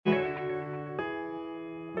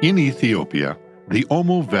In Ethiopia, the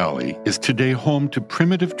Omo Valley is today home to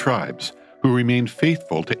primitive tribes who remain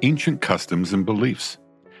faithful to ancient customs and beliefs.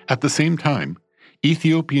 At the same time,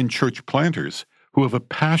 Ethiopian church planters who have a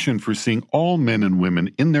passion for seeing all men and women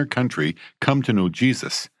in their country come to know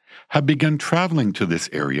Jesus have begun traveling to this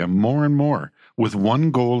area more and more with one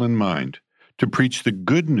goal in mind: to preach the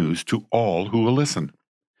good news to all who will listen.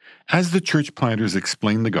 As the church planters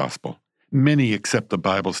explain the gospel, many accept the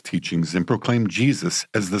Bible's teachings and proclaim Jesus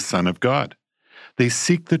as the Son of God. They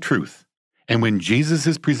seek the truth, and when Jesus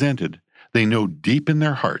is presented, they know deep in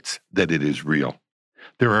their hearts that it is real.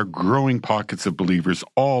 There are growing pockets of believers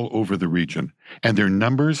all over the region, and their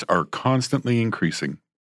numbers are constantly increasing.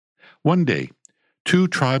 One day, two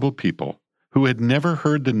tribal people who had never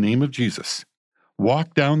heard the name of Jesus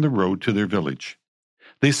walked down the road to their village.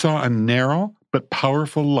 They saw a narrow but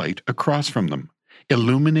powerful light across from them,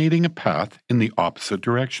 illuminating a path in the opposite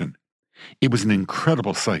direction. It was an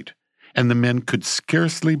incredible sight, and the men could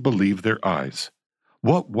scarcely believe their eyes.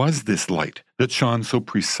 What was this light that shone so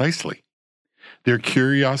precisely? Their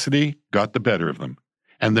curiosity got the better of them,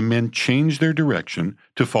 and the men changed their direction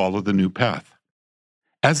to follow the new path.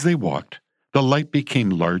 As they walked, the light became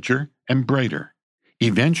larger and brighter,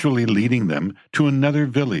 eventually leading them to another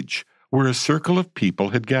village where a circle of people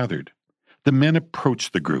had gathered. The men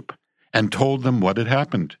approached the group and told them what had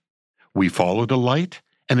happened. "We followed a light,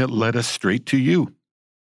 and it led us straight to you."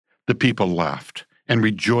 The people laughed and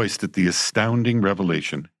rejoiced at the astounding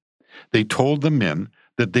revelation. They told the men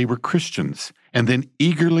that they were Christians and then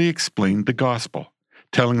eagerly explained the gospel,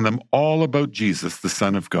 telling them all about Jesus, the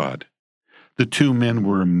Son of God. The two men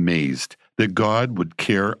were amazed that God would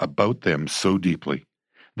care about them so deeply.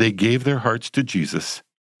 They gave their hearts to Jesus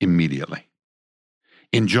immediately.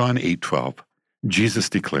 In John 8:12, Jesus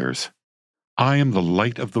declares, "I am the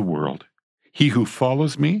light of the world. He who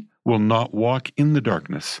follows me will not walk in the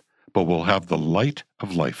darkness, but will have the light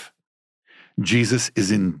of life." Jesus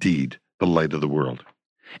is indeed the light of the world.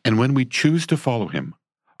 And when we choose to follow him,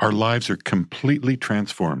 our lives are completely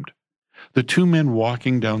transformed. The two men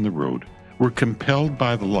walking down the road were compelled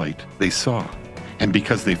by the light they saw, and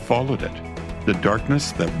because they followed it, the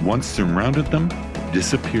darkness that once surrounded them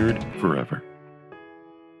disappeared forever.